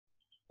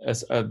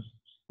as a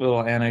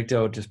little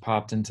anecdote just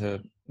popped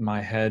into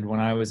my head. When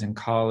I was in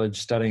college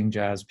studying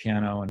jazz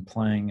piano and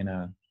playing in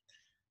a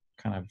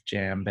kind of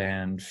jam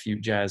band,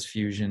 jazz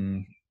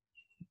fusion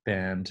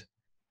band,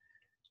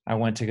 I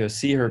went to go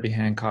see Herbie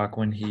Hancock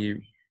when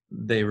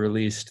they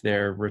released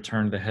their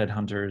Return to the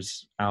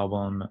Headhunters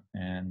album,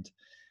 and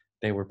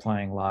they were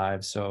playing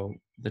live. So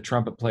the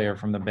trumpet player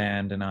from the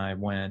band and I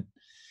went,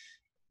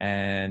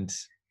 and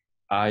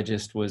I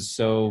just was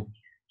so,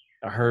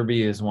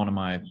 Herbie is one of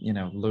my,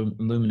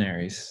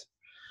 luminaries.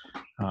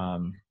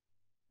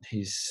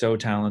 He's so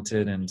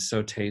talented and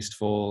so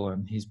tasteful,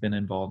 and he's been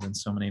involved in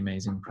so many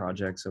amazing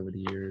projects over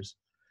the years.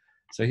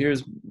 So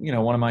here's,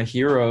 one of my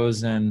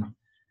heroes. And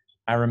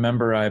I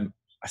remember I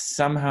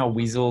somehow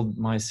weaseled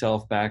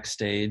myself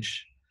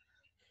backstage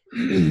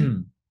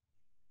and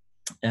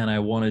I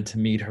wanted to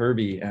meet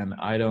Herbie, and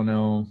I don't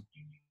know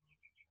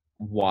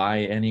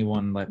why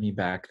anyone let me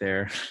back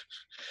there.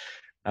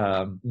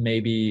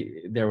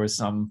 Maybe there was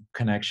some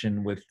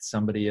connection with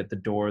somebody at the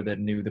door that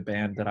knew the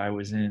band that I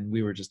was in.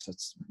 We were just a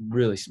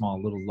really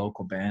small little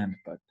local band,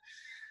 but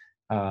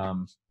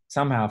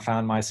somehow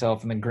found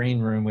myself in the green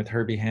room with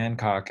Herbie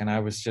Hancock, and I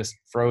was just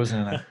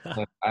frozen.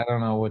 Like, I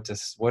don't know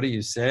what do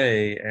you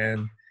say?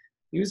 And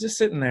he was just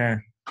sitting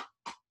there.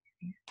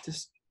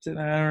 I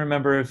don't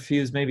remember if he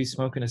was maybe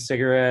smoking a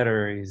cigarette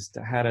or he's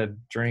had a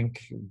drink.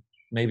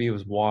 Maybe it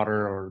was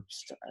water, or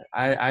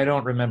I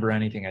don't remember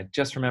anything. I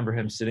just remember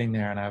him sitting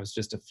there, and I was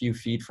just a few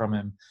feet from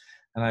him,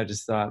 and I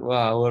just thought,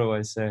 well, what do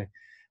I say?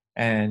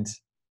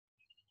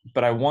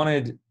 But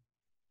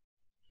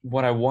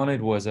what I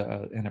wanted was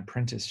an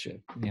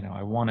apprenticeship.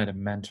 I wanted a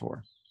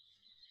mentor.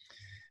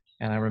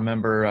 And I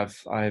remember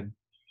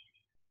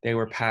they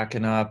were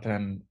packing up,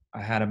 and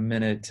I had a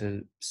minute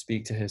to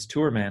speak to his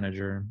tour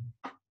manager.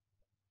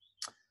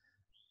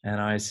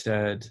 And I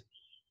said,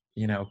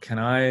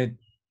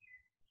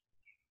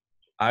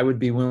 I would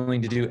be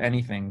willing to do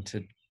anything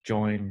to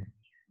join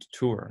the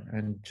tour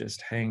and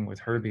just hang with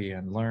Herbie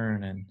and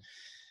learn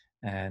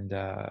and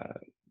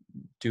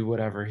do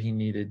whatever he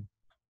needed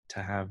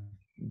to have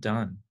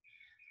done.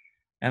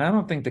 And I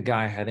don't think the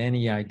guy had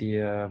any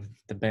idea of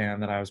the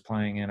band that I was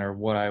playing in or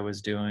what I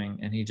was doing.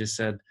 And he just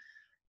said,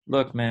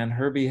 look, man,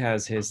 Herbie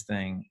has his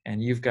thing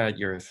and you've got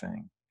your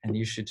thing, and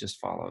you should just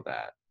follow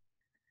that.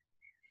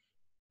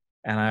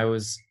 And I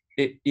was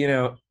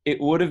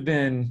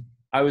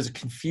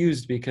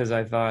confused because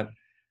I thought,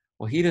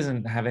 well, he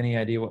doesn't have any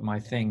idea what my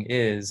thing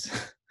is.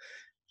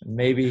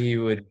 Maybe he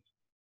would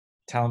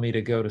tell me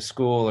to go to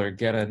school or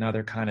get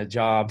another kind of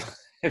job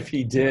if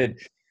he did.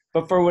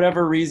 But for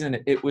whatever reason,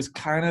 it was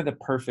kind of the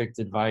perfect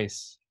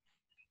advice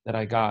that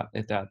I got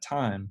at that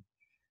time.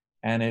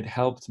 And it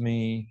helped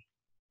me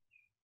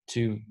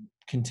to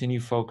continue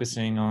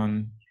focusing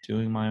on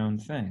doing my own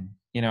thing.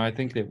 I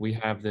think that we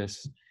have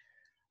this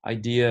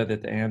idea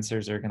that the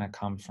answers are going to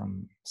come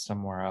from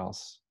somewhere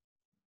else.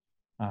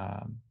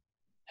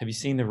 Have you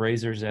seen The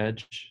Razor's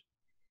Edge,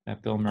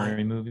 that Bill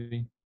Murray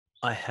movie?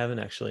 I haven't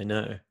actually,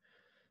 no.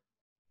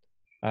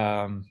 But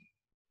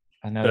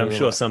I'm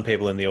sure some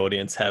people in the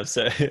audience have,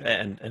 so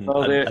and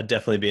I'd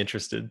definitely be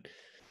interested.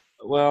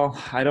 Well,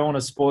 I don't want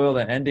to spoil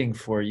the ending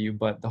for you,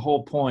 but the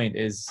whole point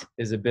is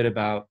a bit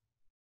about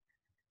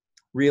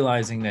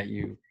realizing that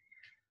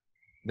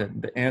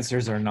the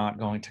answers are not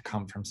going to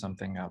come from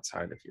something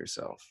outside of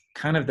yourself.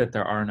 Kind of that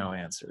there are no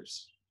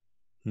answers.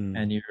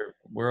 And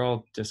we're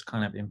all just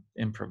kind of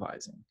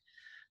improvising.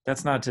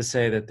 That's not to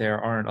say that there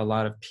aren't a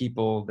lot of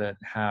people that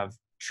have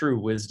true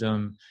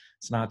wisdom.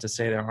 It's not to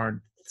say there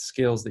aren't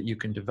skills that you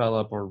can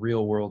develop or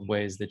real world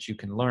ways that you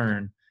can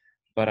learn.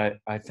 But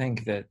I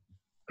think that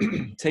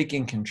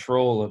taking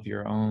control of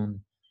your own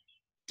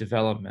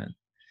development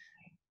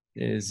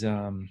is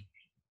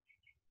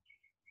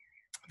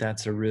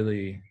that's a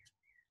really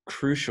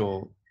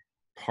crucial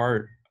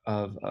part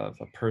of a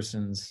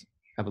person's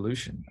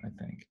evolution, I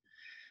think.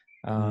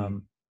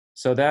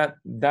 So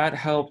that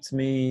helped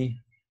me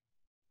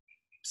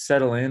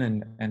settle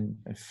in and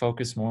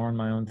focus more on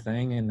my own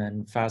thing. And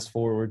then fast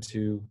forward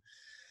to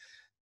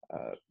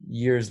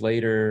years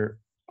later,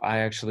 I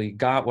actually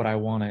got what I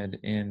wanted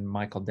in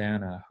Michael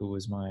Dana, who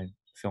was my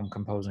film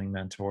composing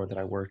mentor that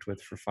I worked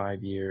with for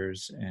 5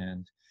 years.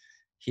 And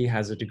he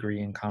has a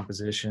degree in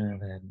composition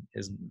and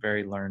is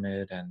very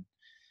learned, and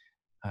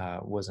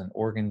was an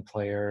organ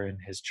player in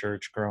his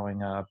church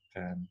growing up.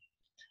 And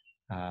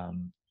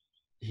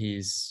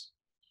he's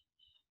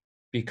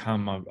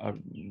become a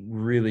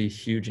really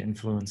huge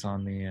influence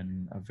on me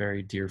and a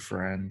very dear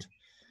friend.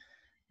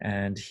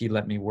 And he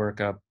let me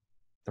work up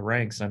the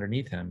ranks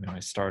underneath him. And I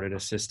started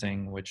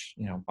assisting,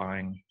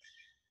 buying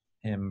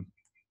him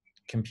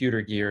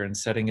computer gear and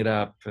setting it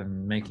up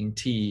and making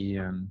tea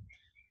and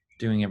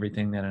doing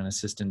everything that an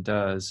assistant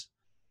does.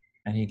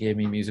 And he gave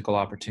me musical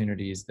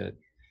opportunities that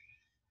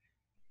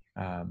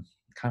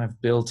kind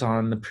of built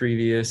on the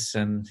previous,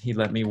 and he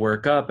let me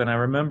work up. And I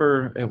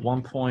remember at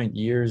one point,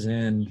 years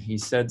in, he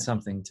said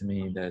something to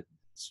me that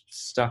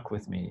stuck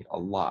with me a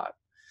lot,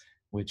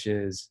 which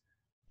is,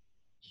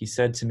 he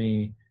said to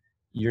me,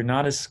 "You're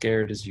not as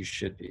scared as you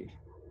should be."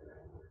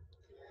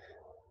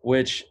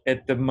 which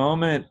at the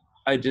moment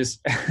I just,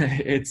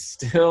 it's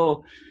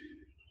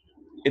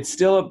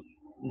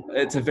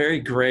a very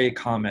gray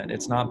comment.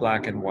 It's not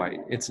black and white.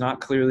 It's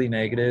not clearly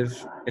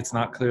negative. It's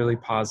not clearly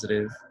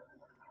positive,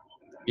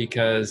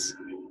 because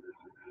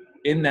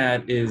in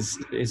that is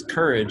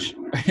courage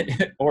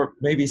or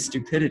maybe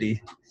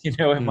stupidity.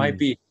 It might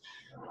be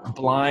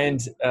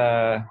blind,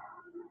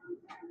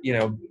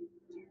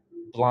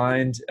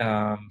 blind,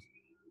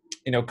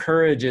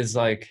 courage is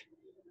like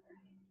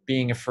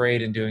being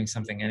afraid and doing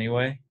something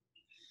anyway.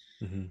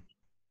 Mm-hmm.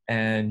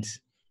 And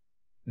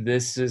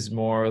this is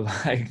more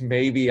like,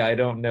 maybe I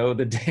don't know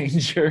the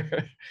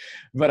danger,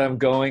 but I'm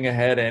going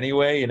ahead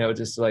anyway,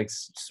 just like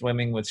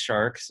swimming with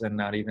sharks and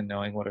not even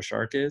knowing what a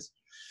shark is.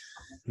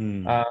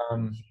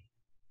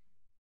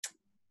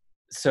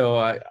 So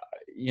I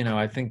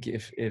think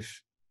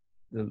if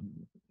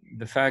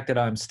the fact that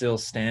I'm still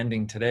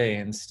standing today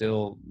and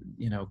still,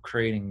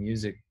 creating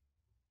music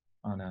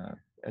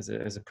as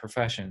a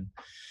profession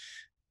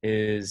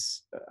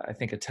is, I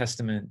think, a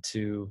testament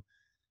to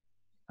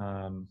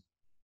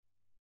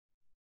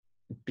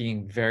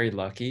being very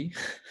lucky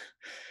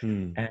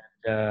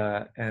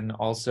and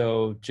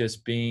also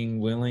just being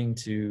willing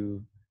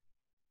to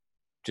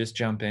just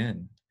jump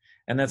in.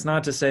 And that's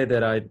not to say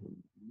that I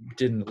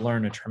didn't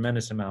learn a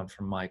tremendous amount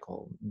from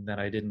Michael, that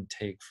I didn't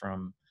take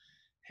from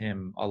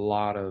him a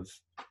lot of,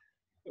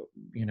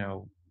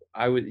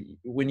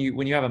 when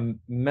you have a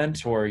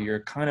mentor,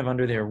 you're kind of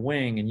under their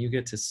wing and you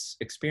get to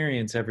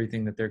experience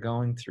everything that they're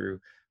going through,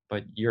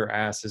 but your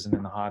ass isn't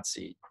in the hot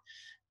seat,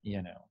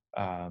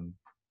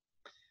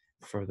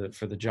 for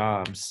the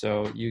job.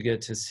 So you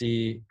get to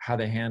see how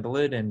they handle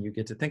it, and you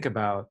get to think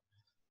about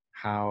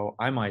how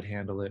I might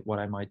handle it, what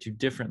I might do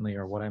differently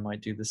or what I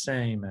might do the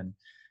same. And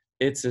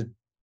it's a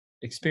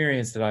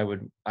experience that I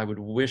would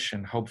wish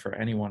and hope for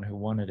anyone who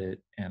wanted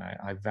it, and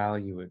I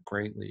value it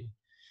greatly.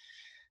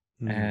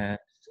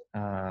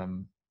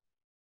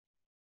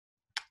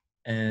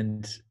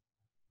 And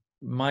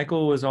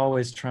Michael was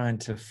always trying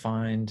to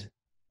find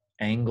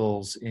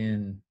angles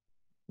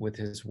with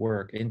his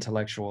work,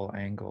 intellectual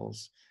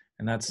angles,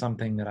 and that's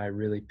something that I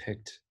really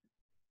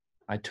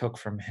took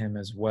from him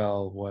as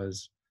well,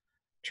 was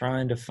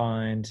trying to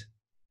find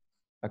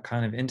a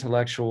kind of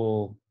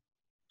intellectual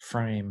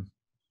frame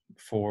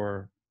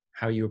for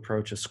how you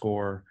approach a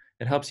score.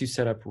 It helps you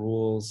set up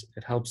rules.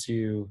 It helps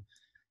you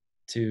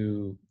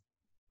to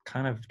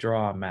kind of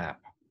draw a map.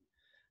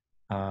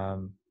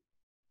 And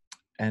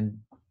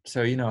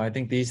so, I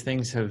think these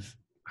things have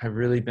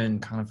really been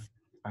kind of,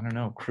 I don't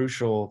know,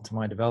 crucial to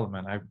my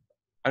development.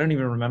 I don't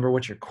even remember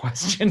what your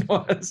question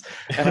was,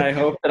 and I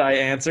hope that I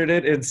answered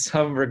it in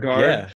some regard. Yeah.